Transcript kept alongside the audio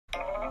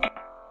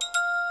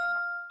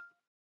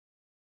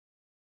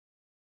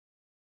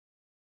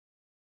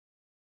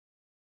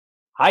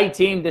Hi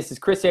team, this is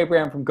Chris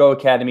Abraham from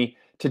GOHAcademy.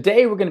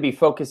 Today we're going to be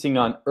focusing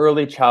on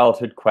early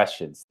childhood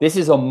questions. This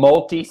is a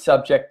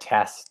multi-subject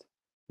test.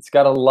 It's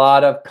got a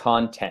lot of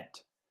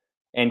content,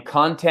 and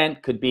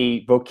content could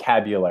be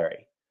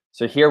vocabulary.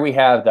 So here we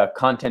have the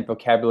content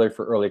vocabulary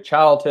for early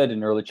childhood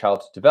and early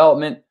childhood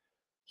development.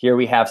 Here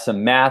we have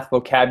some math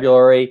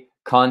vocabulary,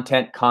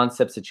 content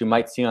concepts that you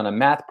might see on a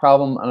math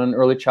problem on an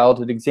early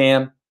childhood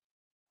exam.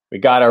 We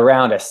got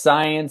around a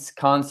science,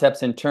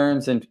 concepts and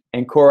terms and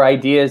core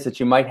ideas that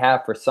you might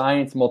have for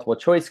science multiple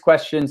choice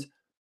questions.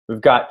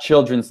 We've got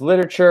children's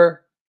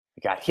literature,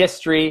 we got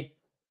history,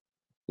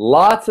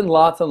 lots and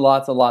lots and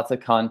lots and lots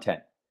of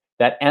content.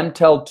 That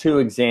MTEL 2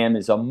 exam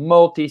is a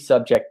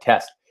multi-subject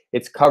test.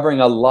 It's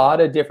covering a lot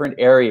of different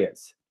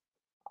areas.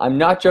 I'm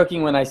not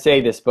joking when I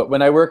say this, but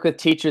when I work with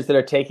teachers that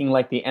are taking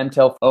like the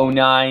MTEL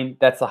 09,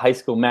 that's the high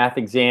school math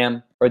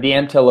exam, or the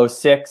MTEL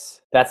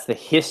 06, that's the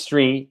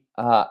history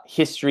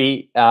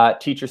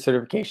teacher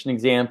certification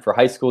exam for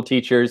high school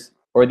teachers,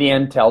 or the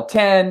MTEL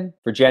 10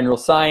 for general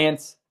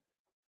science,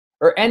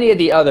 or any of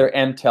the other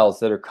MTELs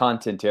that are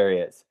content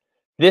areas.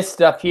 This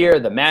stuff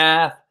here, the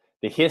math,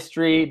 the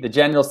history, the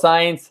general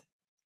science,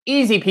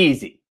 easy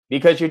peasy,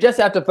 because you just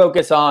have to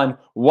focus on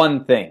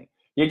one thing.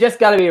 You just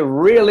got to be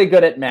really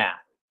good at math.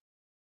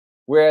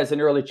 Whereas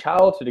an early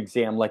childhood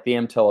exam like the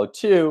MTEL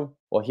 02,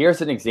 well,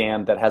 here's an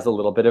exam that has a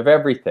little bit of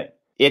everything.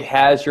 It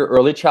has your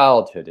early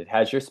childhood, it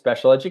has your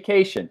special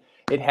education,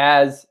 it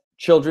has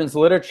children's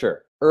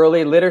literature,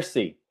 early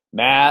literacy,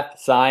 math,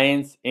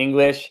 science,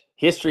 English,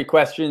 history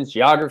questions,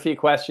 geography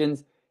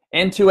questions,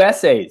 and 2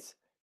 essays,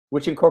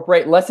 which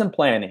incorporate lesson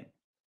planning.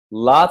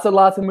 Lots and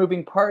lots of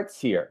moving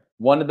parts here.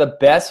 One of the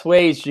best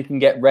ways you can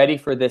get ready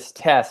for this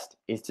test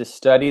is to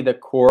study the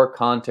core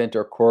content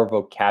or core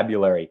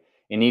vocabulary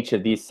in each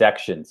of these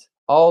sections.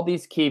 All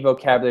these key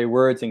vocabulary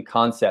words and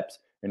concepts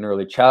in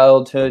early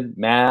childhood,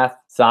 math,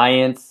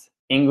 science,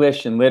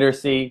 English and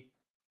literacy,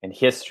 and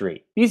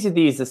history. These are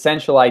these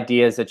essential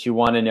ideas that you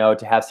want to know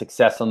to have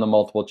success on the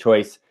multiple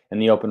choice and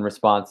the open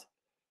response.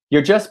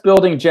 You're just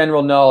building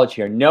general knowledge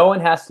here. No one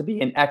has to be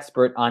an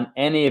expert on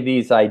any of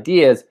these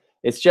ideas.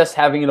 It's just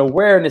having an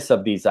awareness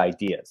of these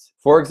ideas.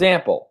 For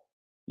example,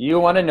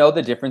 you want to know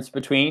the difference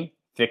between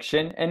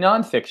fiction and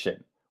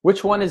nonfiction.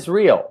 Which one is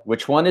real?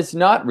 Which one is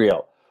not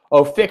real?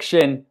 Oh,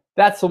 fiction,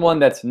 that's the one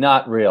that's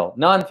not real.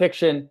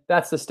 Nonfiction,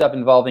 that's the stuff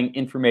involving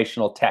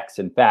informational text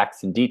and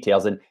facts and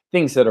details and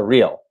things that are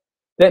real.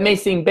 That may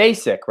seem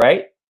basic,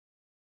 right?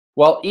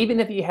 Well, even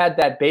if you had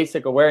that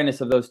basic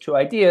awareness of those two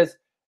ideas,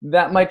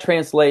 that might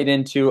translate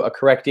into a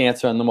correct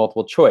answer on the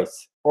multiple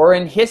choice. Or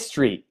in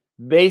history,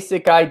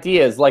 basic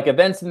ideas like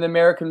events in the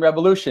American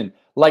Revolution,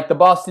 like the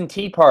Boston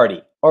Tea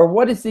Party, or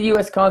what is the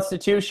US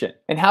Constitution,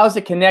 and how is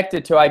it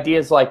connected to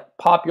ideas like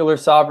popular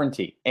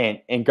sovereignty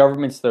and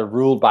governments that are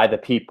ruled by the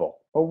people?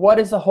 Or what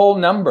is a whole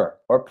number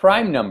or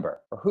prime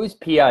number? Or who's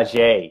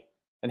Piaget?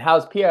 And how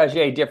is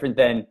Piaget different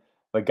than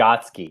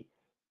Vygotsky?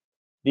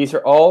 These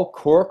are all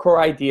core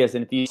ideas,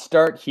 and if you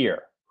start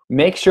here,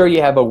 make sure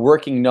you have a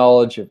working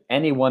knowledge of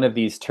any one of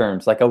these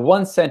terms, like a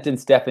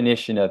one-sentence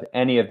definition of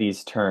any of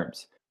these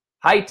terms.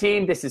 Hi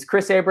team, this is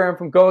Chris Abraham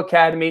from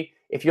GOHAcademy.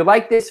 If you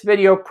like this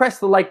video, press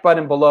the like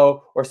button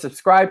below or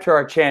subscribe to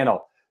our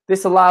channel.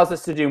 This allows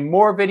us to do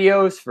more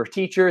videos for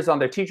teachers on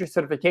their teacher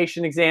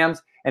certification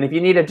exams. And if you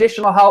need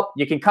additional help,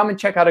 you can come and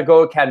check out a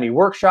GOHAcademy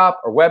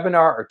workshop or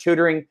webinar or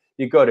tutoring.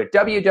 You go to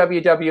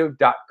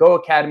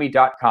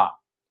www.gohacademy.com.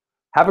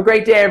 Have a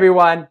great day,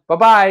 everyone.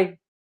 Bye-bye.